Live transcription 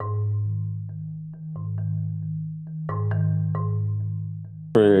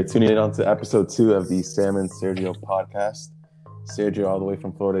For tuning in on to episode 2 of the Sam and Sergio podcast. Sergio, all the way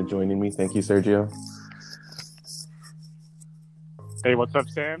from Florida, joining me. Thank you, Sergio. Hey, what's up,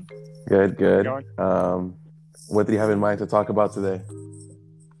 Sam? Good. How's it going? What do you have in mind to talk about today?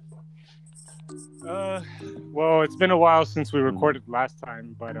 Well, it's been a while since we recorded last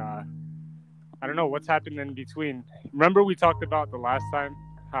time, but I don't know what's happened in between. Remember we talked about the last time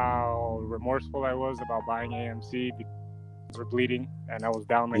how remorseful I was about buying AMC because we're bleeding and I was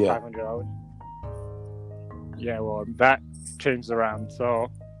down like $500. Yeah, well, that changed around. So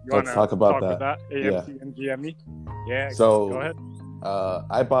you want to talk about that? AMC and GME? Yeah, so go ahead.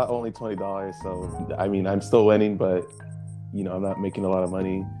 I bought only $20, so I mean, I'm still winning, but I'm not making a lot of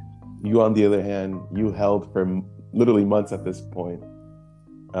money. You, on the other hand, you held for literally months at this point.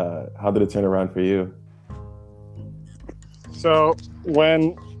 How did it turn around for you? So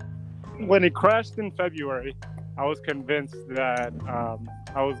when it crashed in February, I was convinced that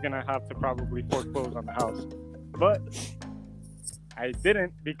I was going to have to probably foreclose on the house. But I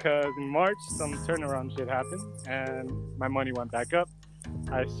didn't, because in March, some turnaround shit happened and my money went back up.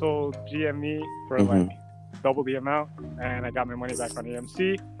 I sold GME for like double the amount and I got my money back on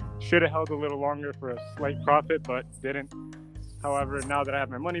AMC. Should have held a little longer for a slight profit, but didn't. However, now that I have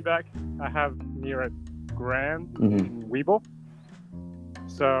my money back, I have near $1,000 in Webull.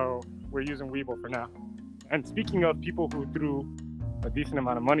 So we're using Webull for now. And speaking of people who threw a decent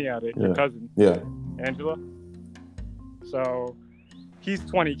amount of money at it, your cousin, Angelo. So he's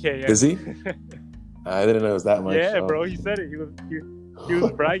 $20K. Is he? I didn't know it was that much. Yeah, bro. He said it. He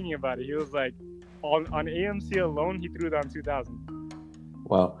was bragging about it. He was like, on AMC alone, he threw down $2,000.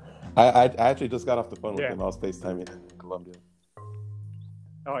 Wow. I actually just got off the phone with him. I was FaceTiming in Colombia.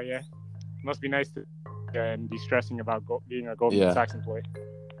 Oh, yeah. Must be nice to and be stressing about being a Goldman Sachs employee.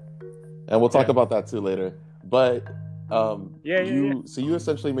 And we'll talk about that too later. But So you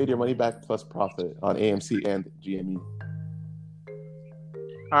essentially made your money back plus profit on AMC and GME.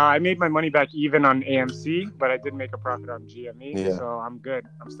 I made my money back even on AMC, but I did make a profit on GME, so I'm good.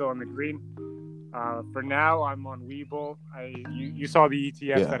 I'm still in the green. For now, I'm on Webull. You saw the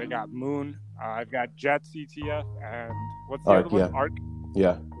ETFs that I got. Moon. I've got Jets ETF, and what's the other one? ARK.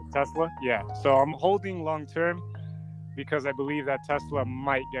 Yeah. Tesla. Yeah. So I'm holding long term because I believe that Tesla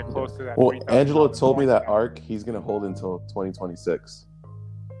might get close to that. Well, Angelo told me that ARK he's going to hold until 2026.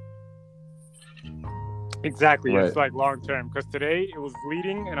 Exactly. Right. It's like long term, because today it was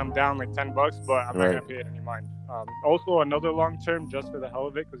bleeding and I'm down like $10, but I'm not gonna pay it any mind. Also, another long term, just for the hell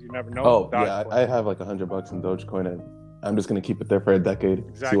of it, because you never know. Oh yeah, I have like $100 in Dogecoin, and I'm just gonna keep it there for a decade.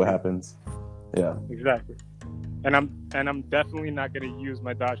 See what happens. Yeah. Exactly. And I'm definitely not gonna use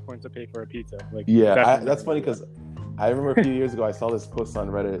my Dogecoin to pay for a pizza. Like that's funny, because I remember a few years ago I saw this post on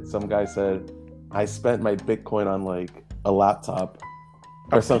Reddit. Some guy said, I spent my Bitcoin on like a laptop.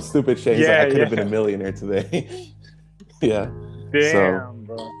 Or some stupid shit. He's like, I could have been a millionaire today. Damn, so,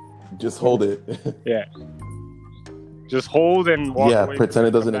 bro. Just hold it. Just hold and walk away. Pretend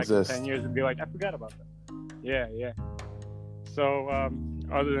it doesn't exist. 10 years and be like, I forgot about that. Yeah. So,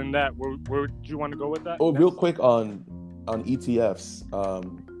 other than that, where do you want to go with that? Oh, real quick on ETFs. I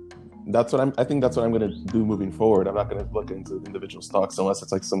think that's what I'm going to do moving forward. I'm not going to look into individual stocks unless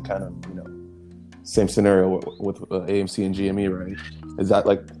it's like some kind of, same scenario with AMC and GME, right? Is that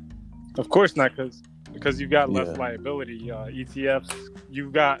like? Of course not, because you've got less liability. ETFs,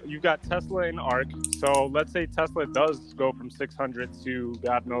 you've got Tesla and ARK. So let's say Tesla does go from 600 to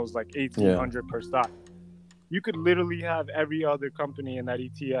God knows like 1,800 per stock. You could literally have every other company in that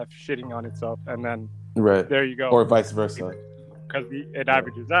ETF shitting on itself, and then there you go. Or vice versa, because it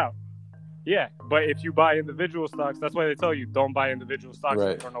averages out. Yeah, but if you buy individual stocks, that's why they tell you don't buy individual stocks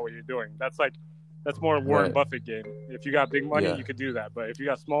if you don't know what you're doing. That's more a Warren Buffett game. If you got big money, you could do that. But if you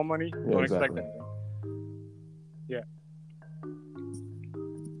got small money, don't expect anything. Yeah.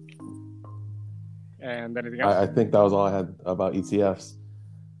 And anything else? I think that was all I had about ETFs.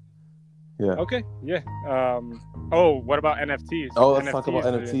 Yeah. Okay. Yeah. What about NFTs? Oh, let's talk about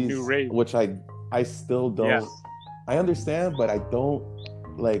NFTs, which I still don't. Yes. I understand, but I don't.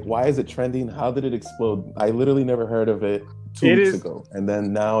 Like, why is it trending? How did it explode? I literally never heard of it 2 weeks ago, and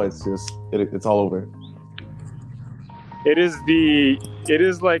then now it's just it's all over. It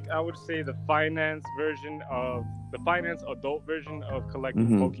is like, I would say, the finance adult version of collecting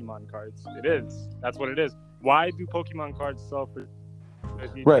Pokemon cards. It is. That's what it is. Why do Pokemon cards sell for?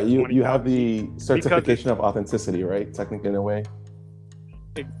 Right. You have the certification of authenticity, right? Technically, in a way.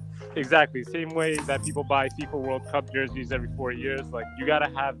 Exactly. Same way that people buy FIFA World Cup jerseys every 4 years. Like, you got to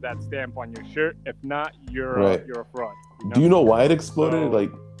have that stamp on your shirt. If not, you're a fraud. Do you know why it exploded?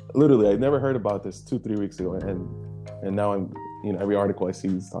 Like, literally, I never heard about this 2-3 weeks ago, and now every article I see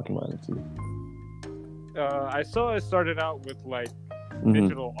is talking about NFT. I saw it started out with like Mm-hmm.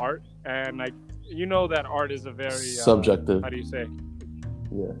 digital art, and like that art is a very Subjective. how do you say?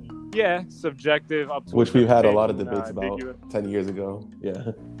 Yeah. Yeah, subjective. Up to Which we've had a lot of interpretation, debates about ambiguous. 10 years ago.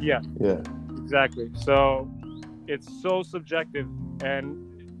 Yeah. Yeah, Yeah. exactly. So it's so subjective, and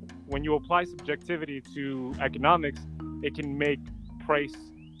when you apply subjectivity to economics, it can make price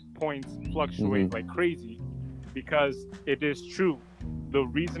points fluctuate like crazy, because it is true. The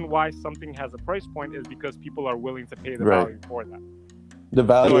reason why something has a price point is because people are willing to pay the Right. value for that. The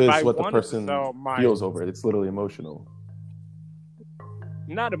value So if is I what the wanted to person sell my- feels over it. It's literally emotional.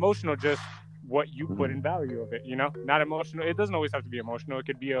 Not emotional, just what you put in value of it, not emotional. It doesn't always have to be emotional. It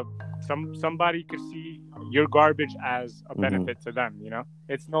could be somebody could see your garbage as a benefit to them.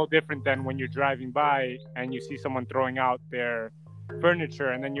 It's no different than when you're driving by and you see someone throwing out their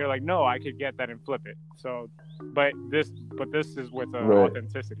furniture, and then you're like, no, I could get that and flip it. So but this is with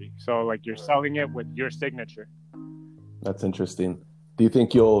authenticity. So like you're selling it with your signature. That's interesting. Do you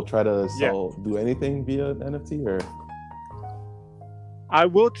think you'll try to do anything via NFT, or? I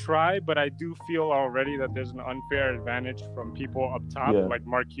will try, but I do feel already that there's an unfair advantage from people up top, like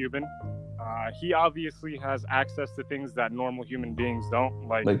Mark Cuban. He obviously has access to things that normal human beings don't,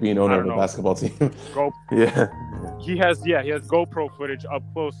 like being owner of a basketball team. He has GoPro footage up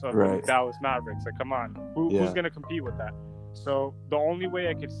close of the Dallas Mavericks. Like, come on, who's gonna compete with that? So the only way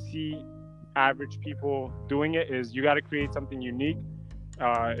I could see average people doing it is you got to create something unique,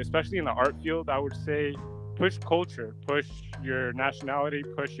 especially in the art field. I would say push culture, push your nationality,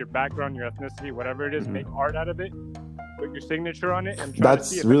 push your background, your ethnicity, whatever it is. Make art out of it, put your signature on it, and try to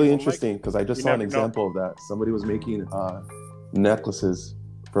see That's if really interesting, because I just saw an example of that. Somebody was making necklaces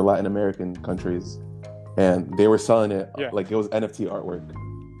for Latin American countries, and they were selling it like it was NFT artwork.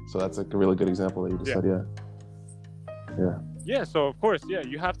 So that's like a really good example that you just said. So of course,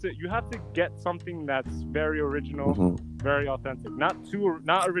 you have to get something that's very original, very authentic. Not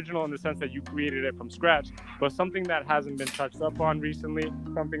original in the sense that you created it from scratch, but something that hasn't been touched up on recently,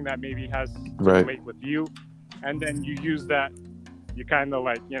 something that maybe has to relate with you, and then you use that. You kind of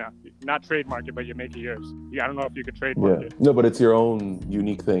like, not trademark it, but you make it yours. I don't know if you could trademark it. No, but it's your own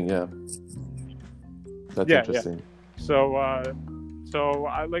unique thing. That's interesting. So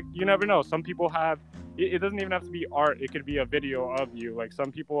I like, you never know. Some people have. It doesn't even have to be art. It could be a video of you. Like,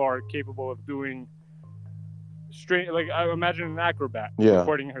 some people are capable of doing straight. Like, I imagine an acrobat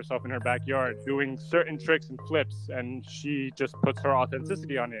recording herself in her backyard doing certain tricks and flips, and she just puts her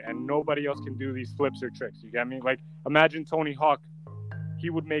authenticity on it, and nobody else can do these flips or tricks. You get me? Like, imagine Tony Hawk. He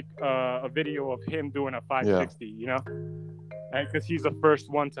would make a video of him doing a 560. Because he's the first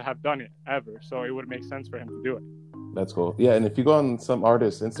one to have done it ever. So it would make sense for him to do it. That's cool. Yeah, and if you go on some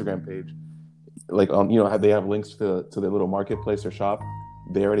artist's Instagram page, like they have links to their little marketplace or shop.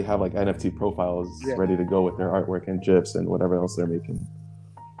 They already have like NFT profiles ready to go with their artwork and GIFs and whatever else they're making.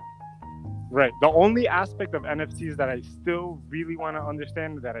 Right. The only aspect of NFTs that I still really want to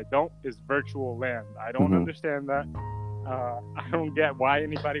understand that I don't is virtual land. I don't understand that. I don't get why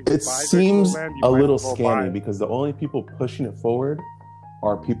anybody would buy seems virtual land. a little scammy, because the only people pushing it forward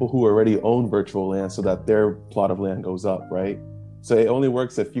are people who already own virtual land, so that their plot of land goes up, right? So it only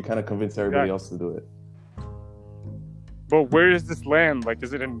works if you kind of convince everybody else to do it. But where is this land? Like,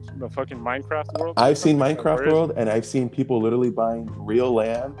 is it in the fucking Minecraft world? I've seen Minecraft world, and I've seen people literally buying real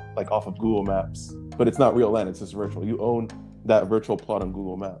land, like off of Google Maps. But it's not real land; it's just virtual. You own that virtual plot on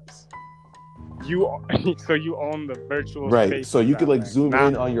Google Maps. So you own the virtual space. So you could like land, zoom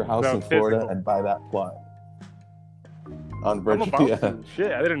in on your house in Florida and buy that plot on virtual.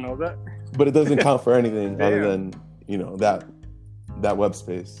 Shit, I didn't know that. But it doesn't count for anything other than that web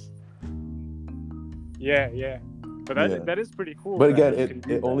space. But that is pretty cool. But again,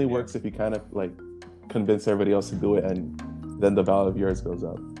 it only works if you kind of like convince everybody else to do it, and then the value of yours goes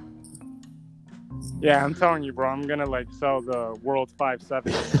up. Yeah, I'm telling you, bro. I'm gonna like sell the World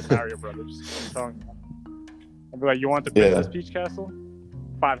 5-7 Mario Brothers. I'm telling you. I'll be like, you want the Princess Peach Castle?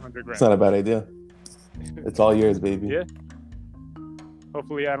 $500,000. It's not a bad idea. It's all yours, baby. Yeah.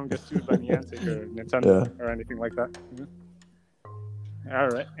 Hopefully, I don't get sued by Niantic or Nintendo or anything like that. All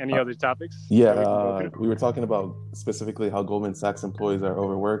right. Any other topics? We were talking about specifically how Goldman Sachs employees are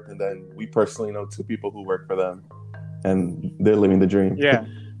overworked, and then we personally know 2 people who work for them, and they're living the dream. Yeah.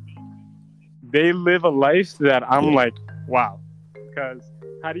 They live a life that I'm like, wow. Because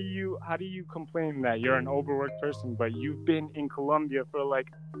how do you complain that you're an overworked person, but you've been in Colombia for like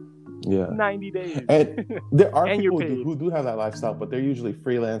 90 days? And there are people who do have that lifestyle, but they're usually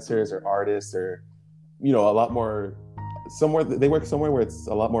freelancers or artists, or a lot more they work somewhere where it's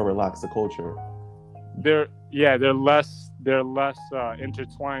a lot more relaxed, the culture. They're less they're less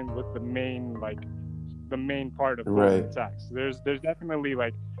intertwined with the main part of Right. Goldman Sachs. There's definitely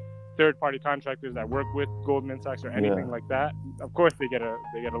like third-party contractors that work with Goldman Sachs or anything like that. Of course, they get a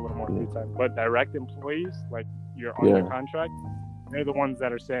little more free time. But direct employees, like you're under contract, they're the ones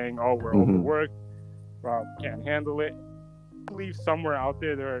that are saying, "Oh, we're overworked, can't handle it." I believe somewhere out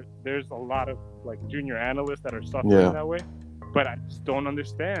there's a lot of like junior analysts that are suffering that way. But I just don't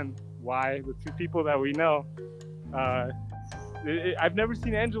understand why the two people that we know. I've never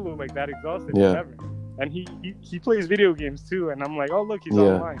seen Angelo like that exhausted. Never. And he plays video games too, and I'm like, oh look, he's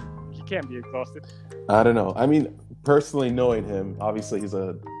online. He can't be exhausted. I don't know. I mean, personally knowing him, obviously he's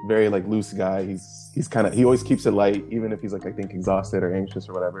a very like loose guy. He always keeps it light, even if he's like I think exhausted or anxious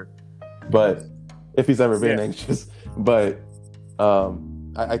or whatever. But if he's ever been anxious, but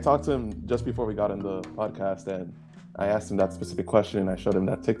I talked to him just before we got on the podcast, and I asked him that specific question, and I showed him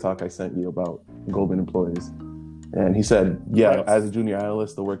that TikTok I sent you about Goldman employees. And he said, as a junior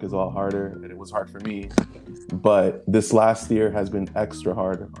analyst, the work is a lot harder, and it was hard for me. But this last year has been extra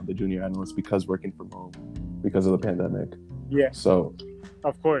hard on the junior analysts because working from home, because of the pandemic. Yeah. So,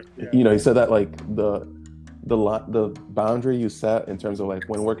 of course. He said that like the boundary you set in terms of like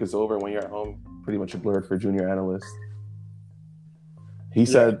when work is over, when you're at home, pretty much blurred for junior analysts. He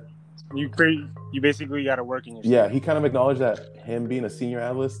said, you basically got to work in your sleep. Yeah, he kind of acknowledged that him being a senior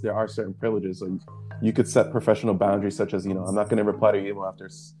analyst, there are certain privileges. So you could set professional boundaries such as, I'm not going to reply to your email after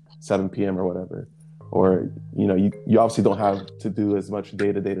 7 p.m. or whatever. Or, you obviously don't have to do as much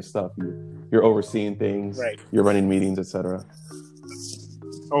day-to-day stuff. You're overseeing things, you're running meetings, etc.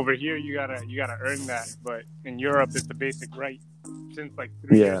 Over here, you gotta earn that. But in Europe, it's a basic right since like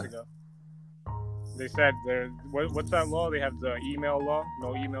 3 years ago. They said what's that law? They have the email law, no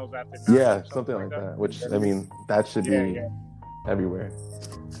emails after 9. Yeah, something like that. Which, I mean, that should be everywhere.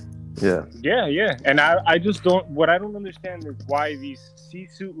 Yeah. And I just don't. What I don't understand is why these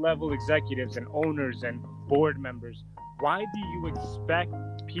C-suite level executives and owners and board members. Why do you expect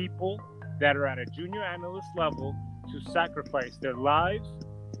people that are at a junior analyst level to sacrifice their lives,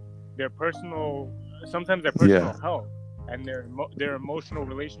 sometimes their personal health, and their emotional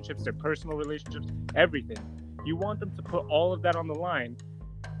relationships, their personal relationships, everything? You want them to put all of that on the line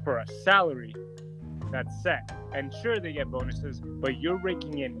for a salary that's set. And sure, they get bonuses, but you're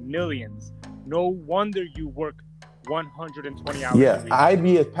raking in millions. No wonder you work 120 hours a week. I'd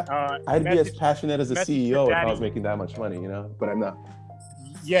be as passionate as a CEO if I was making that much money, but I'm not.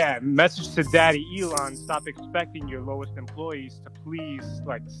 Yeah, message to Daddy Elon, stop expecting your lowest employees to please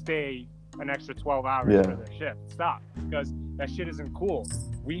stay an extra 12 hours for their shift. Stop, because that shit isn't cool.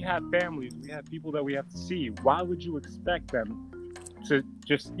 We have families, we have people that we have to see. Why would you expect them to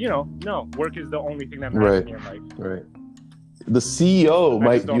just, no, work is the only thing that matters in your life. Right. The CEO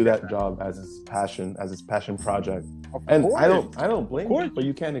might view that job as his passion project. And I don't blame him, but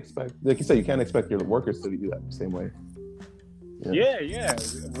you can't expect, like you said, you can't expect your workers to do that the same way. Yeah.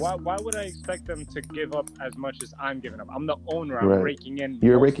 Why would I expect them to give up as much as I'm giving up? I'm the owner. I'm raking in.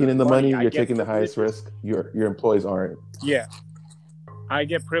 You're raking in the money. You're taking the highest risk. Your employees aren't. Yeah. I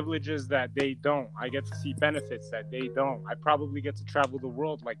get privileges that they don't. I get to see benefits that they don't. I probably get to travel the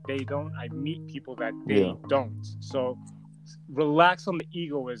world like they don't. I meet people that they don't. So relax on the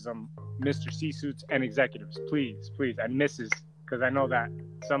egoism, Mr. C-suits and executives, please, and Mrs. Because I know that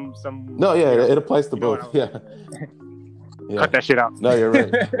some. No, it applies to both. Yeah. Cut that shit out. No, you're right.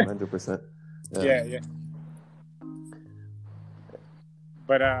 100%. Yeah.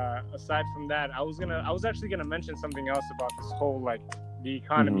 But aside from that, I was actually gonna mention something else about this whole the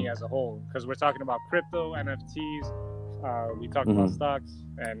economy as a whole, because we're talking about crypto, NFTs, we talked about stocks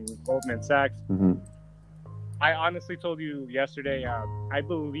and Goldman Sachs. I honestly told you yesterday, I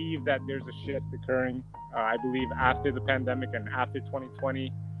believe that there's a shift occurring. I believe after the pandemic and after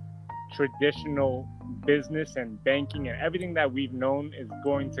 2020, traditional business and banking and everything that we've known is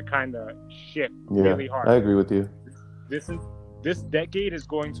going to kind of shift really hard. I agree with you. This decade is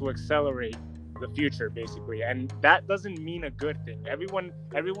going to accelerate the future, basically, and that doesn't mean a good thing.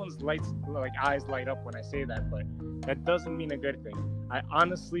 Everyone's eyes light up when I say that, but that doesn't mean a good thing. I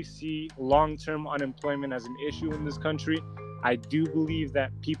honestly see long-term unemployment as an issue in this country. I do believe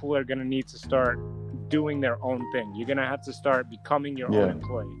that people are going to need to start doing their own thing. You're going to have to start becoming your own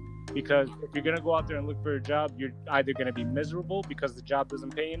employee. Because if you're going to go out there and look for a job, you're either going to be miserable because the job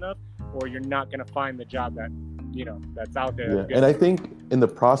doesn't pay enough, or you're not going to find the job that, that's out there. And I think in the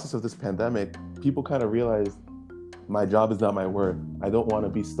process of this pandemic, people kind of realized my job is not my worth. I don't want to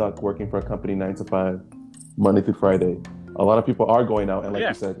be stuck working for a company 9 to 5, Monday through Friday. A lot of people are going out and, like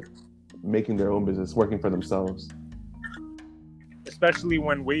you said, making their own business, working for themselves. especially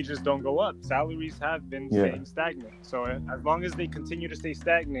when wages don't go up. Salaries have been staying stagnant. So as long as they continue to stay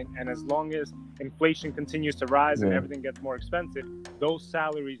stagnant, and as long as inflation continues to rise and everything gets more expensive, those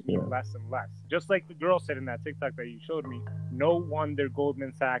salaries mean less and less. Just like the girl said in that TikTok that you showed me, no wonder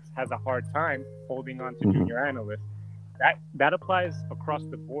Goldman Sachs has a hard time holding on to junior analysts. That applies across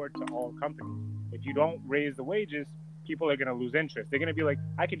the board to all companies. If you don't raise the wages, people are going to lose interest. They're going to be like,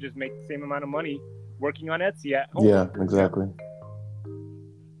 I could just make the same amount of money working on Etsy at home. Yeah, exactly.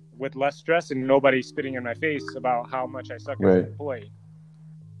 With less stress and nobody spitting in my face about how much I suck as an employee.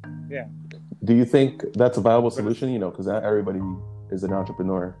 Yeah. Do you think that's a viable solution? You know, because not everybody is an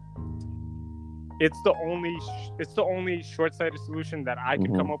entrepreneur. It's the only short-sighted solution that I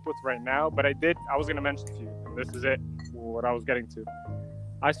could come up with right now. But I was going to mention to you, and this is it, what I was getting to.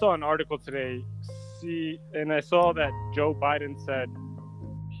 I saw an article today, and I saw that Joe Biden said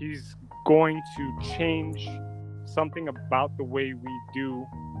he's going to change something about the way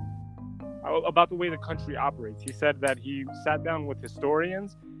the country operates. He said that he sat down with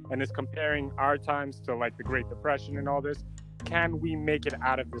historians and is comparing our times to like the Great Depression and all this. Can we make it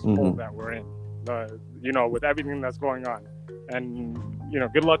out of this hole that we're in? With everything that's going on. And,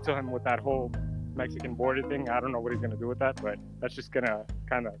 good luck to him with that whole Mexican border thing. I don't know what he's going to do with that, but that's just going to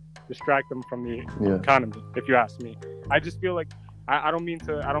kind of distract him from the economy, if you ask me. I just feel like I don't mean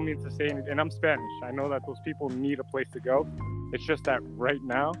to say anything, and I'm Spanish. I know that those people need a place to go. It's just that right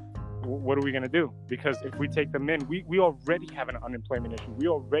now, what are we going to do? Because if we take them in, we already have an unemployment issue. We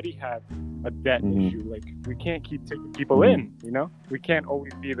already have a debt issue. Like, we can't keep taking people in, We can't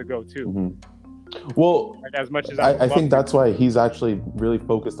always be the go-to. Well, like, as much as I think that's why he's actually really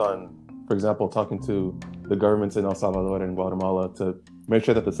focused on, for example, talking to the governments in El Salvador and Guatemala to make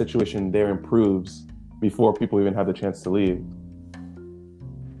sure that the situation there improves before people even have the chance to leave.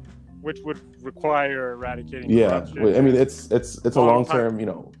 Which would require eradicating corruption. I mean, it's a long-term,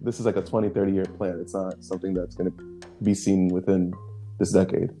 this is like a 20, 30-year plan. It's not something that's going to be seen within this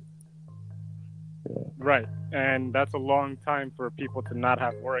decade. Yeah. Right. And that's a long time for people to not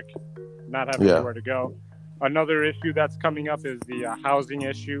have work, not have anywhere to go. Another issue that's coming up is the housing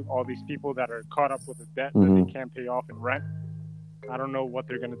issue. All these people that are caught up with a debt that they can't pay off in rent. I don't know what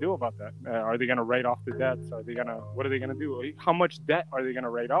they're going to do about that. Are they going to write off the debts? What are they going to do? How much debt are they going to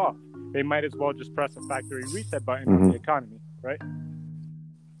write off? They might as well just press a factory reset button on the economy, right?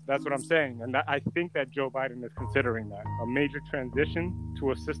 That's what I'm saying. And I think that Joe Biden is considering that. A major transition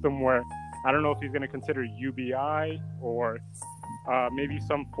to a system where, I don't know if he's going to consider UBI or maybe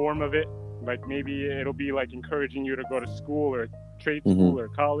some form of it. Like maybe it'll be like encouraging you to go to school or trade school or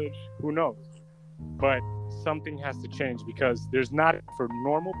college. Who knows? But something has to change because there's not for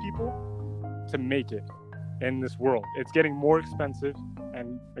normal people to make it in this world. It's getting more expensive.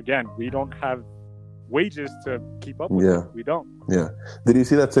 And again, we don't have wages to keep up with it. We don't. Yeah. Did you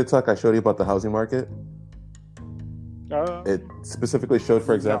see that TikTok I showed you about the housing market? It specifically showed,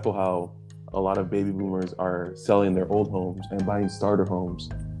 for example, how a lot of baby boomers are selling their old homes and buying starter homes,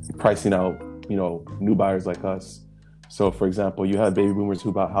 pricing out, new buyers like us. So, for example, you had baby boomers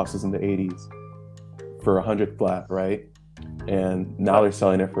who bought houses in the 80s for 100 flat, right? And now they're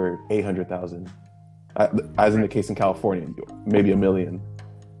selling it for 800,000, as in the case in California, maybe $1 million.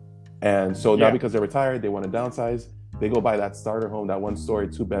 And so now because they're retired, they want to downsize. They go buy that starter home, that 1-story,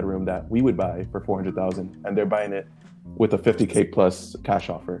 2-bedroom that we would buy for 400,000, and they're buying it with a 50K plus cash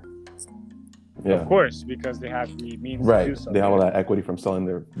offer. Yeah, of course, because they have the means to do so. They have all that equity from selling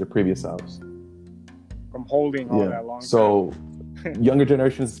their previous house, from holding all that long time. So younger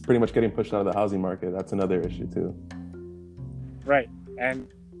generations pretty much getting pushed out of the housing market. That's another issue too. Right. And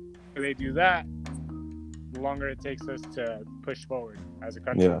if they do that, the longer it takes us to push forward as a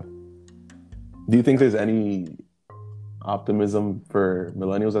country. Yeah. Do you think there's any optimism for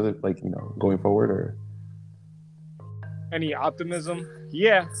millennials as going forward, or any optimism?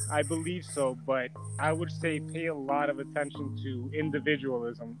 Yeah, I believe so, but I would say pay a lot of attention to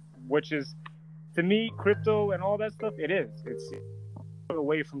individualism, which is, to me, crypto and all that stuff, it's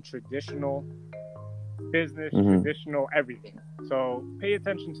away from traditional business, traditional everything. So pay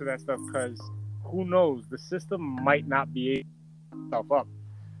attention to that stuff, because who knows, the system might not be able to keep itself up.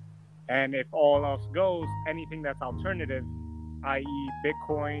 And if all else goes, anything that's alternative, i.e.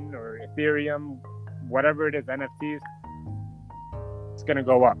 Bitcoin or Ethereum, whatever it is, NFTs, it's going to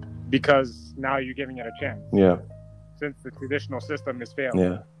go up because now you're giving it a chance. Yeah. Since the traditional system is failing.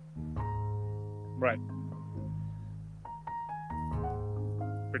 Yeah. Right.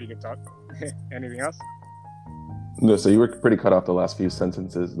 Pretty good talk. Anything else? No, so you were pretty cut off the last few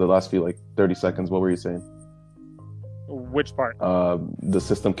sentences, the last few 30 seconds. What were you saying? Which part? The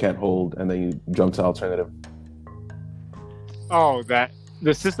system can't hold, and then you jump to alternative. Oh, that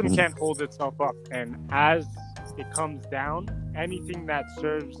the system Mhm. can't hold itself up, and as it comes down, anything that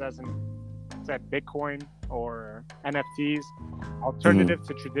serves as an said Bitcoin or NFTs, Mhm. alternative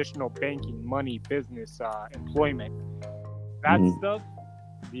to traditional banking, money, business, employment, that Mhm. stuff,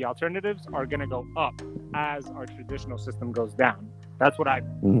 the alternatives are going to go up as our traditional system goes down. That's what I.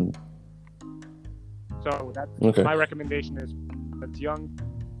 Mhm. So that's Okay. my recommendation is that's young.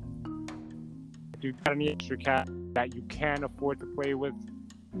 If you got any extra cash that you can afford to play with,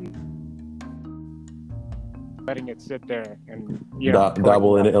 letting it sit there and Dabble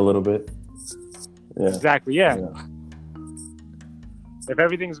collecting in up. it a little bit. Yeah. Exactly. Yeah. Yeah. If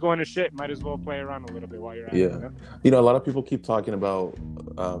everything's going to shit, might as well play around a little bit while you're at it. Yeah. A lot of people keep talking about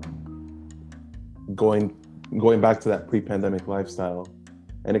um, going back to that pre-pandemic lifestyle,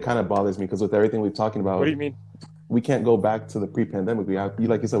 and it kind of bothers me because with everything we're talking What do about, you mean? we can't go back to the pre-pandemic. We have,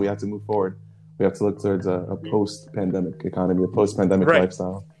 like you said, we have to move forward. We have to look towards a post-pandemic economy, a post-pandemic Right.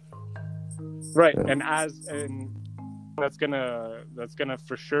 lifestyle. Right. Yeah. And that's gonna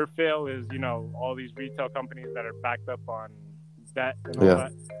for sure fail is all these retail companies that are backed up on debt and all Yeah.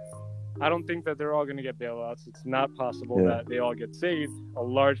 that. I don't think that they're all going to get bailouts. It's not possible Yeah. that they all get saved. A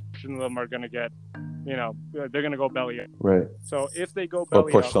large portion of them are going to get, they're going to go belly up. Right. So if they go Or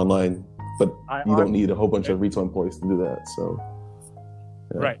belly pushed up, online, but you don't need a whole bunch it- of retail employees to do that. So.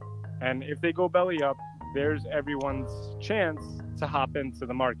 Yeah. right. And if they go belly up, there's everyone's chance to hop into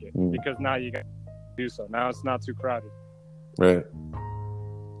the market because now you got to do so. Now it's not too crowded. Right.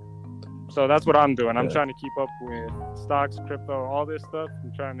 So that's what I'm doing. I'm Yeah. trying to keep up with stocks, crypto, all this stuff.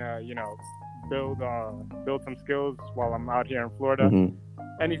 I'm trying to, build some skills while I'm out here in Florida. Mhm.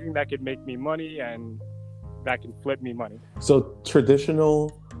 Anything that could make me money and that can flip me money. So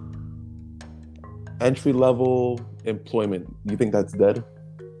traditional entry-level employment, you think that's dead?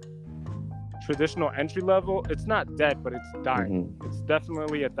 Traditional entry level, it's not dead, but it's dying. Mhm. It's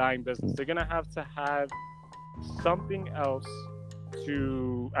definitely a dying business. Mhm. They're gonna have to have something else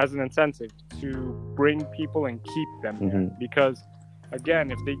as an incentive to bring people and keep them there. Mhm. Because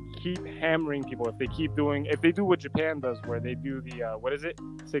again, if they keep hammering people, if they do what Japan does, where they do the what is it,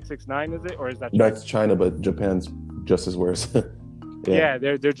 669, is it, or is that China? That's China, but Japan's just as worse. Yeah,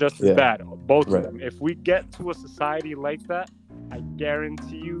 they're just as bad, both of them. If we get to a society like that, I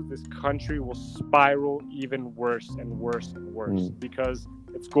guarantee you this country will spiral even worse and worse and worse because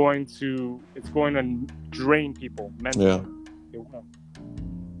it's going to drain people mentally. Yeah. It will.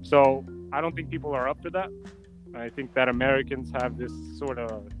 So I don't think people are up for that. I think that Americans have this sort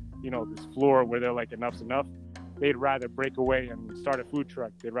of, this floor where they're like, enough's enough. They'd rather break away and start a food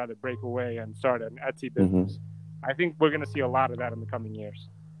truck. They'd rather break away and start an Etsy business. I think we're going to see a lot of that in the coming years.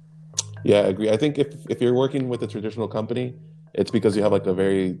 Yeah, I agree. I think if you're working with a traditional company, it's because you have like a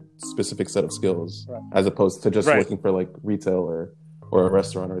very specific set of skills, as opposed to just working for like retail or a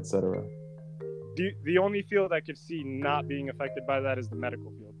restaurant or etc. The only field I could see not being affected by that is the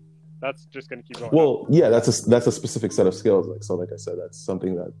medical field. That's just going to keep going. Well, yeah, that's a specific set of skills. Like I said, that's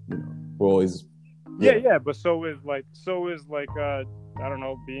something that we're always. Yeah, but so is I don't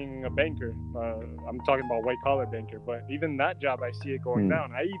know, being a banker. I'm talking about white collar banker, but even that job, I see it going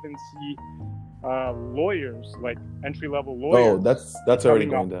down. I even see lawyers, like entry level lawyers. Oh, that's already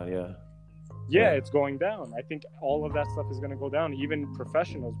going down. Yeah, it's going down. I think all of that stuff is going to go down, even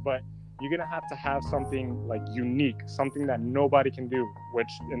professionals. But you're going to have something like unique, something that nobody can do, which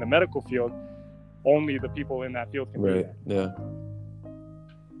in the medical field, only the people in that field can do that.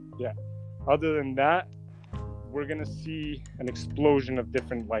 Yeah. Other than that, we're going to see an explosion of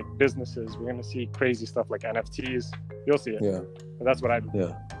different like businesses. We're going to see crazy stuff like NFTs. You'll see it. Yeah. But that's what I do.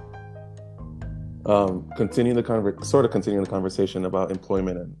 Yeah. Continuing the conversation about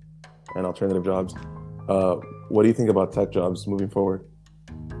employment and alternative jobs. What do you think about tech jobs moving forward?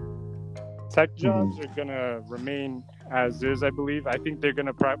 Tech jobs are going to remain as is, I believe. I think they're going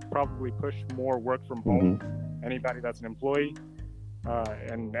to probably push more work from home. Anybody that's an employee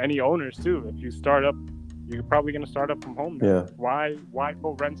and any owners too. If you start up, you're probably going to start up from home now. Yeah. Why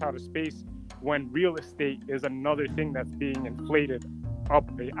go rent out a space when real estate is another thing that's being inflated up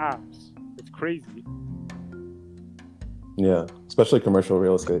the ass? It's crazy. Yeah, especially commercial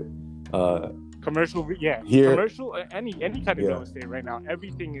real estate. Commercial, any kind of real estate right now.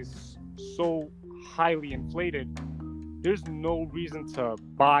 Everything is so highly inflated. There's no reason to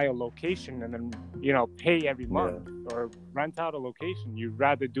buy a location and then pay every month or rent out a location. You'd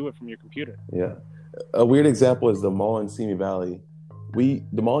rather do it from your computer. Yeah, a weird example is the mall in Simi Valley. The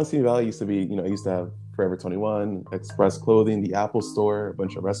mall in Simi Valley used to be, it used to have Forever 21, Express Clothing, the Apple Store, a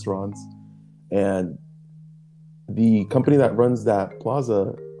bunch of restaurants, and the company that runs that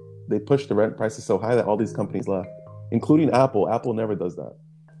plaza, they pushed the rent prices so high that all these companies left. including Apple. Apple never does that.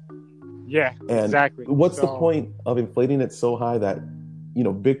 Yeah, And exactly. what's the So, point of inflating it so high that,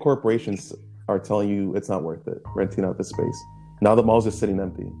 big corporations are telling you it's not worth it, renting out the space? Now the mall's just sitting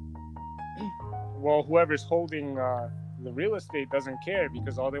empty. well, whoever's holding the real estate doesn't care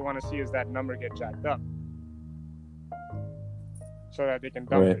because all they want to see is that number get jacked up, so that they can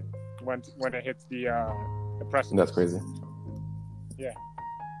dump Right. it when it hits the precipice. That's crazy. Yeah,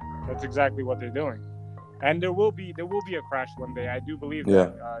 that's exactly what they're doing. And there will be a crash one day. I do believe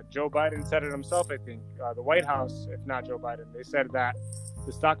that. Joe Biden said it himself, I think. The White House, if not Joe Biden, they said that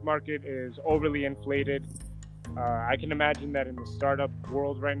the stock market is overly inflated. I can imagine that in the startup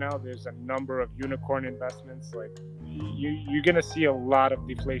world right now, there's a number of unicorn investments. Like you're gonna see a lot of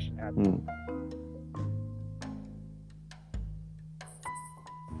deflation happen.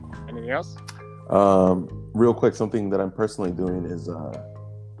 Anything else? Real quick, something that I'm personally doing is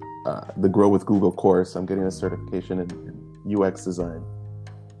the Grow with Google course. I'm getting a certification in UX design.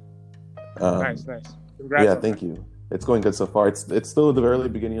 Nice. Congrats. Yeah, thank you. It's going good so far. It's still the early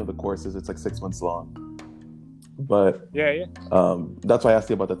beginning of the courses. It's like 6 months long. But yeah. That's why I asked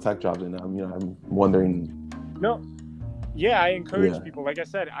you about the tech jobs, and I'm wondering. No. Yeah, I encourage people. Like I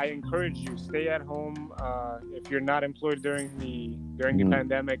said, I encourage you stay at home. If you're not employed during the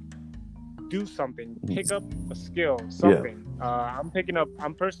pandemic, do something. Pick up a skill, something.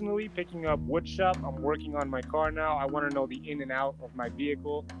 I'm personally picking up wood shop. I'm working on my car now. I want to know the in and out of my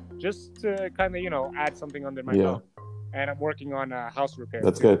vehicle, just to kind of add something under my belt. And I'm working on house repair.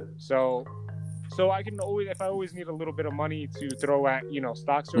 That's good. So I can always, if I always need a little bit of money to throw at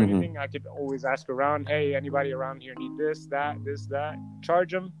stocks or anything, I could always ask around. Hey, anybody around here need this, that?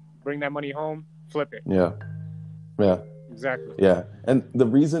 Charge them, bring that money home, flip it. Yeah. Exactly. Yeah, and the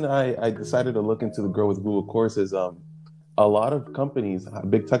reason I decided to look into the Grow with Google course is a lot of companies,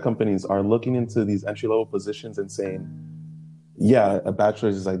 big tech companies, are looking into these entry-level positions and saying, yeah, a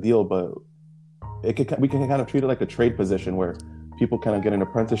bachelor's is ideal, but we can kind of treat it like a trade position where people kind of get an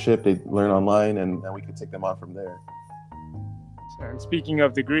apprenticeship, they learn online, and we can take them on from there. And speaking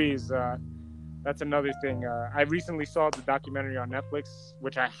of degrees, that's another thing. I recently saw the documentary on Netflix,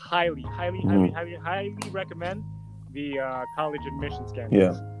 which I highly recommend. The college admission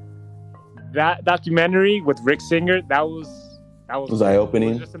scandals. Yeah. That documentary with Rick Singer, that was eye-opening.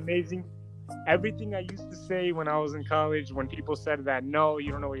 It was just amazing. Everything I used to say when I was in college, when people said that, no,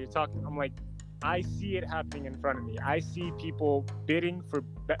 you don't know what you're talking, I'm like, I see it happening in front of me. I see people bidding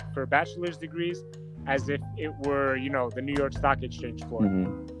for bachelor's degrees as if it were, the New York Stock Exchange floor.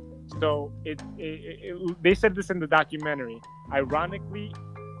 So they said this in the documentary. Ironically,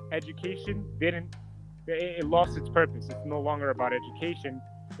 education it lost its purpose. It's no longer about education.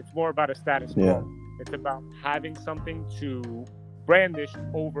 It's more about a status quo. Yeah. It's about having something to brandish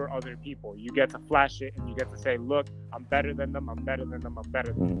over other people. You get to flash it and you get to say, look, I'm better than them. I'm better than them. I'm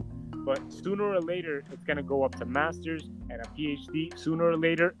better than them. But sooner or later, it's going to go up to master's and a PhD. Sooner or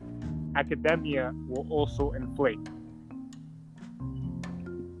later, academia will also inflate.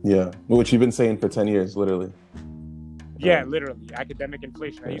 Yeah, which you've been saying for 10 years, literally. Yeah, literally, academic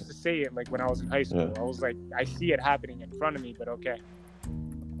inflation. I used to say it like when I was in high school. I was like, I see it happening in front of me, but okay.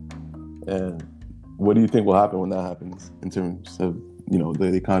 And what do you think will happen when that happens in terms of,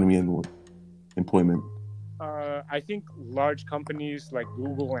 the economy and employment? I think large companies like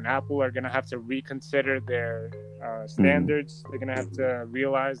Google and Apple are going to have to reconsider their standards. They're going to have to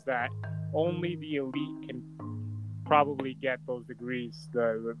realize that only the elite can probably get those degrees,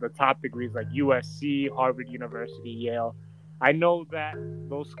 the top degrees like USC, Harvard University, Yale. I know that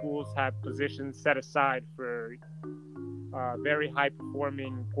those schools have positions set aside for very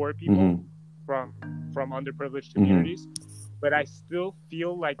high-performing poor people from underprivileged communities. But I still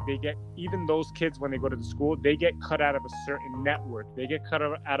feel like even those kids, when they go to the school, they get cut out of a certain network. They get cut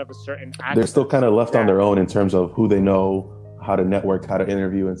out of a certain access. They're still kind of left on their own in terms of who they know, how to network, how to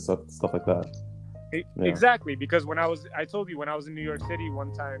interview, and stuff like that. Exactly, because I told you when I was in New York City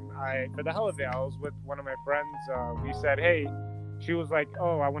one time, for the hell of it, I was with one of my friends. We said, hey, she was like,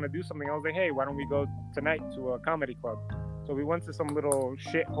 oh, I want to do something. I was like, hey, why don't we go tonight to a comedy club? So we went to some little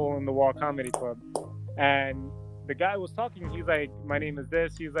shithole in the wall comedy club, and the guy was talking. He's like, my name is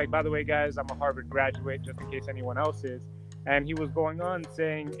this. He's like, by the way, guys, I'm a Harvard graduate, just in case anyone else is. And he was going on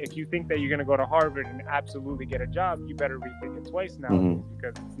saying, if you think that you're going to go to Harvard and absolutely get a job, you better rethink it twice now,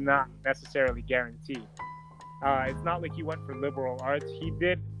 because it's not necessarily guaranteed. It's not like he went for liberal arts. He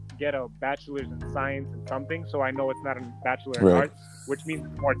did get a bachelor's in science and something, so I know it's not a bachelor in arts, which means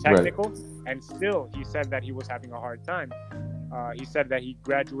it's more technical. And still, he said that he was having a hard time. He said that he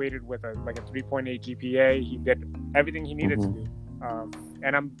graduated with a 3.8 GPA. He did everything he needed to do.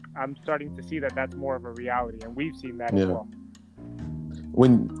 And I'm starting to see that that's more of a reality, and we've seen that as Yeah. well.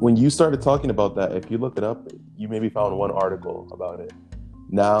 When you started talking about that, if you look it up, you maybe found one article about it.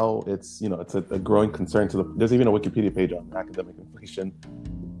 Now it's it's a growing concern to there's even a Wikipedia page on academic inflation.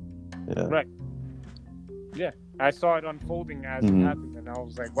 Yeah. Right. Yeah, I saw it unfolding as it happened, and I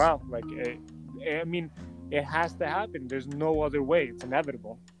was like, wow, like I mean, it has to happen. There's no other way. It's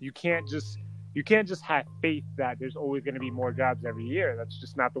inevitable. You can't just have faith that there's always going to be more jobs every year. That's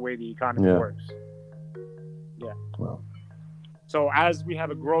just not the way the economy works. Yeah. Well. So as we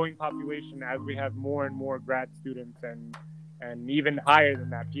have a growing population, as we have more and more grad students and even higher than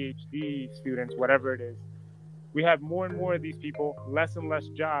that, PhD students, whatever it is, we have more and more of these people, less and less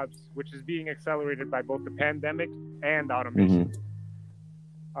jobs, which is being accelerated by both the pandemic and automation.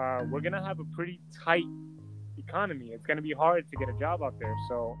 We're going to have a pretty tight economy. It's going to be hard to get a job out there.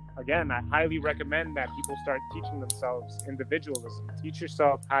 So again, I highly recommend that people start teaching themselves individualism. Teach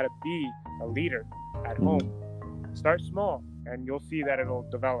yourself how to be a leader at home. Start small, and you'll see that it'll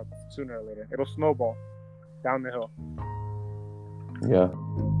develop sooner or later. It'll snowball down the hill. Yeah.